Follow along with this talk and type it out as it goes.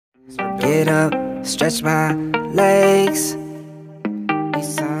Get up, stretch my legs. Eat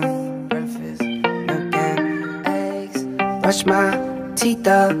some breakfast, milk and eggs. Brush my teeth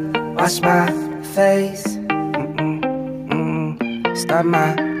up, wash my face. Start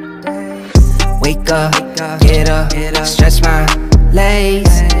my day. Wake up, get up, stretch my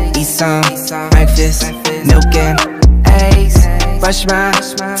legs. Eat some breakfast, milk and eggs. Brush my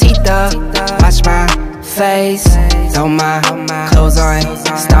teeth up, wash my face. Throw my clothes on,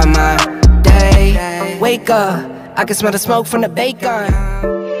 start my day. Wake up, I can smell the smoke from the bacon.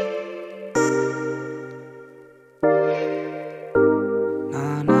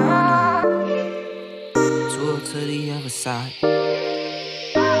 No, no, no. Tour to the other side.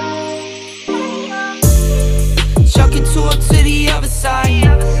 Chuck it tour to the other side.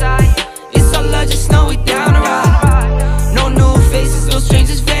 It's all love, just know we down to ride. No new faces, no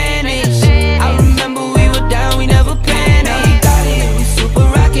strangers vanish. I remember we were down, we never panicked. Now we got it, we super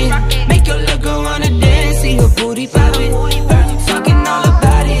rockin'. Make your little girl wanna dance, see her booty poppin'. Heard you talking all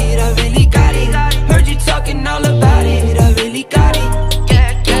about it, I really got it. Heard you talking all about it, I really got it.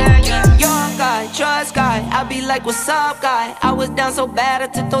 Young guy, trust guy, I be like, what's up guy? I was down so bad, I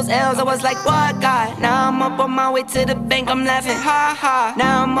took those L's, I was like, what guy? Now I'm up on my way to the bank, I'm laughing, ha ha.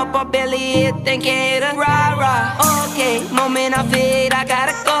 Now I'm up on barely here, thinking hater, rah rah. Okay, moment I fade, I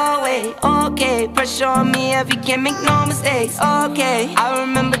gotta go away. Okay, pressure on me if you can't make no mistakes. Okay, I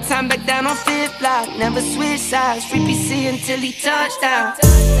remember time back down on 5th block, never switch sides, free PC until he touchdown.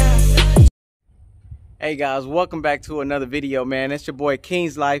 Hey guys, welcome back to another video, man. It's your boy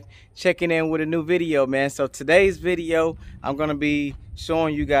King's Life checking in with a new video, man. So today's video, I'm gonna be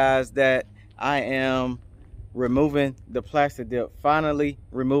showing you guys that I am removing the plastic dip. Finally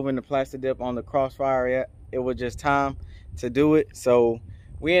removing the plastic dip on the Crossfire. It was just time to do it. So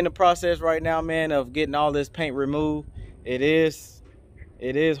we're in the process right now, man, of getting all this paint removed. It is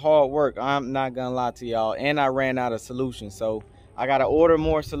hard work, I'm not gonna lie to y'all, and I ran out of solutions. So I gotta order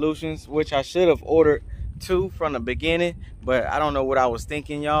more solutions, which I should have ordered 2 from the beginning, but I don't know what I was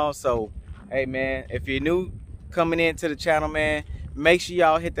thinking, y'all. So hey man, if you're new coming into the channel, man, make sure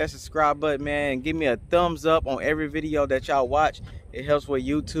y'all hit that subscribe button, man, and give me a thumbs up on every video that y'all watch. It helps with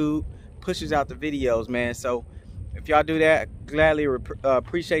YouTube, pushes out the videos, man. So if y'all do that, gladly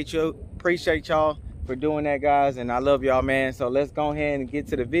appreciate y'all for doing that, guys, and I love y'all, man. So let's go ahead and get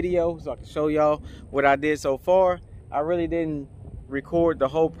to the video so I can show y'all what I did so far. I really didn't record the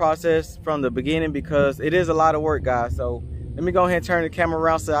whole process from the beginning because it is a lot of work, guys. So let me go ahead and turn the camera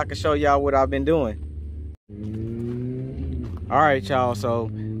around so I can show y'all what I've been doing. All right, y'all, so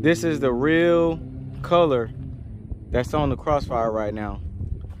this is the real color that's on the Crossfire right now.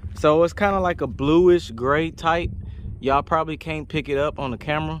 So it's kind of like a bluish gray type. Y'all probably can't pick it up on the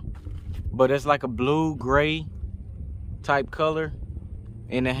camera, but it's like a blue gray type color,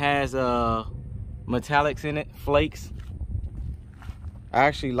 and it has metallics in it, flakes. I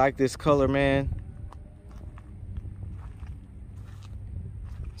actually like this color, man.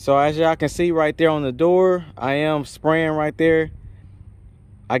 So as y'all can see right there on the door, I am spraying right there.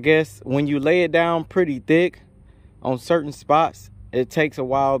 I guess when you lay it down pretty thick on certain spots, it takes a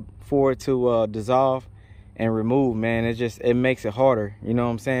while for it to dissolve and remove, man. It makes it harder, you know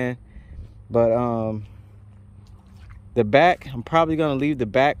what I'm saying? But the back, I'm probably gonna leave the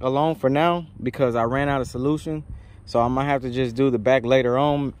back alone for now because I ran out of solution. So I might have to just do the back later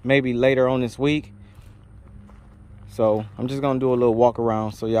on, maybe later on this week. So I'm just gonna do a little walk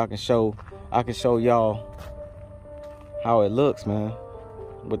around so y'all can I can show y'all how it looks, man,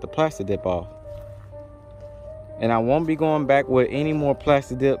 with the plastic dip off. And I won't be going back with any more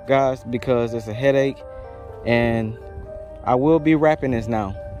plastic dip, guys, because it's a headache. And I will be wrapping this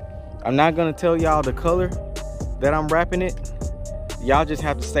now. I'm not gonna tell y'all the color that I'm wrapping it. Y'all just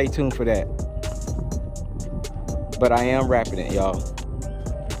have to stay tuned for that. But I am wrapping it, y'all.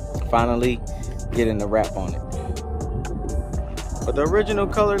 Finally getting the wrap on it. But the original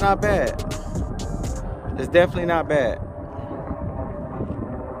color, not bad. It's definitely not bad.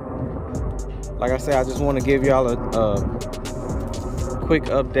 Like I said, I just want to give y'all a quick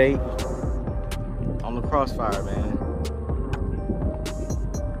update on the Crossfire, man.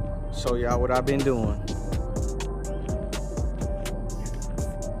 Show y'all what I've been doing.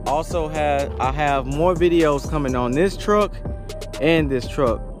 Also I have more videos coming on this truck and this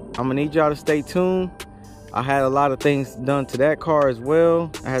truck. I'm gonna need y'all to stay tuned. I had a lot of things done to that car as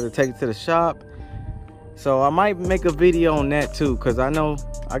well. I had to take it to the shop. So I might make a video on that too, because I know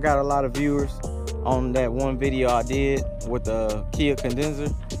I got a lot of viewers on that one video I did with the Kia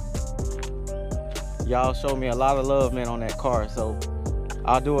condenser. Y'all showed me a lot of love, man, on that car. So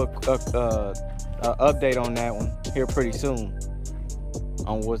I'll do a update on that one here pretty soon.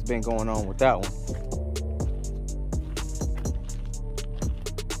 on what's been going on with that one.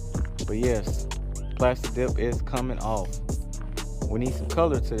 But yes, Plasti Dip is coming off. We need some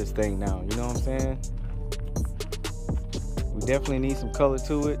color to this thing now, you know what I'm saying? We definitely need some color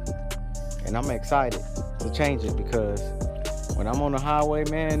to it, and I'm excited to change it because when I'm on the highway,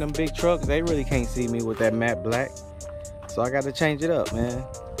 man, them big trucks, they really can't see me with that matte black. So I got to change it up, man.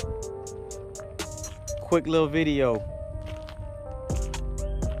 Quick little video.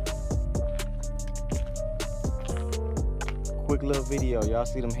 Quick little video. Y'all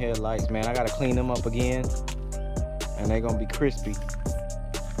see them headlights, man. I got to clean them up again, and they're going to be crispy.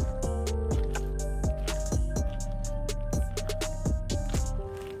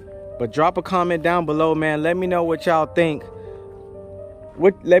 But drop a comment down below, man. Let me know what y'all think.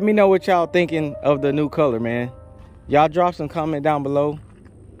 Let me know what y'all thinking of the new color, man. Y'all drop some comment down below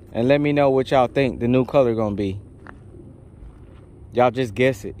and let me know what y'all think the new color gonna be. Y'all just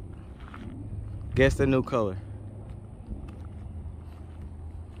guess it. Guess the new color.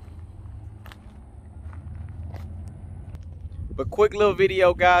 But quick little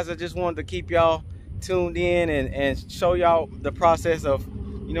video, guys. I just wanted to keep y'all tuned in and show y'all the process of,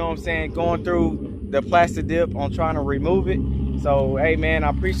 you know what I'm saying, going through the Plasti Dip on trying to remove it. So, hey, man, I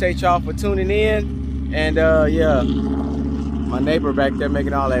appreciate y'all for tuning in. And, yeah, my neighbor back there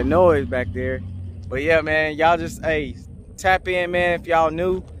making all that noise back there. But, yeah, man, y'all just, hey, tap in, man, if y'all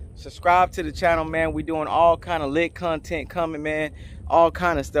new. Subscribe to the channel, man. We doing all kind of lit content coming, man. All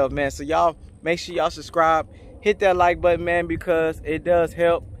kind of stuff, man. So, y'all, make sure y'all subscribe. Hit that like button, man, because it does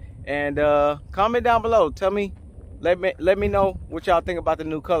help. And comment down below. Tell me. Let me know what y'all think about the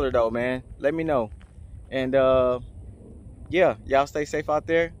new color, though, man. Let me know. And yeah, y'all stay safe out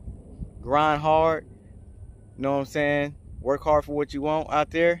there. Grind hard. You know what I'm saying? Work hard for what you want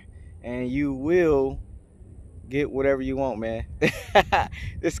out there, and you will get whatever you want, man.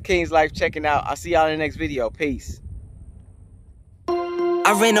 This is King's Life checking out. I'll see y'all in the next video. Peace.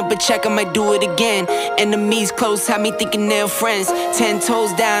 I ran up a check, I might do it again. Enemies close, had me thinking they're friends. 10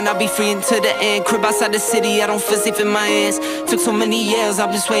 toes down, I'll be free until the end. Crib outside the city, I don't feel safe in my hands. Took so many years,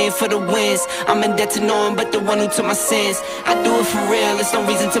 I'm just waiting for the wins. I'm in debt to no one but the one who took my sins. I do it for real, there's no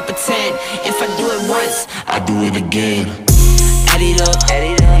reason to pretend. If I do it once, I do it again. Add it up,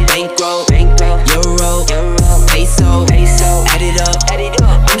 bankroll, euro, peso, add it up.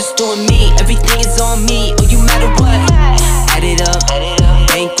 I'm just doing me, everything is on me. Oh, you matter what? Add it up,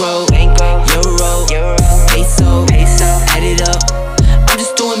 bankroll, euro, peso, add it up. I'm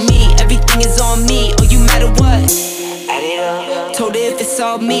just doing me, everything is on me. Oh, you matter what? Add it up. Told her if it's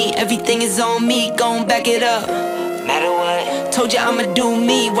all me, everything is on me. Gon' back it up. Matter what? Told you I'ma do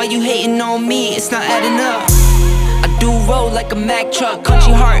me. Why you hating on me? It's not adding up. I do roll like a Mack truck.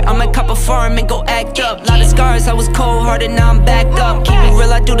 Country heart, I might cop a farm and go act up. Lot of scars, I was cold-hearted, now I'm back up. Keep it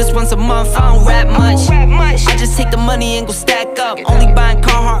real, I do this once a month, I don't rap much. I just take the money and go stack up. Only buying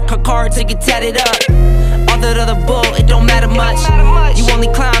car to get tatted up. All that other bull, it don't matter much. You only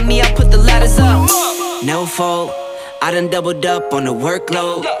climb me, I put the ladders up. No fault, I done doubled up on the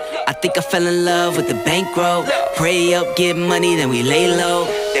workload. I think I fell in love with the bankroll. Pray up, get money, then we lay low.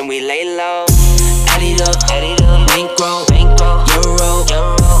 Add it up, bankroll,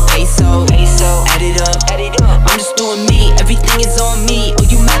 euro,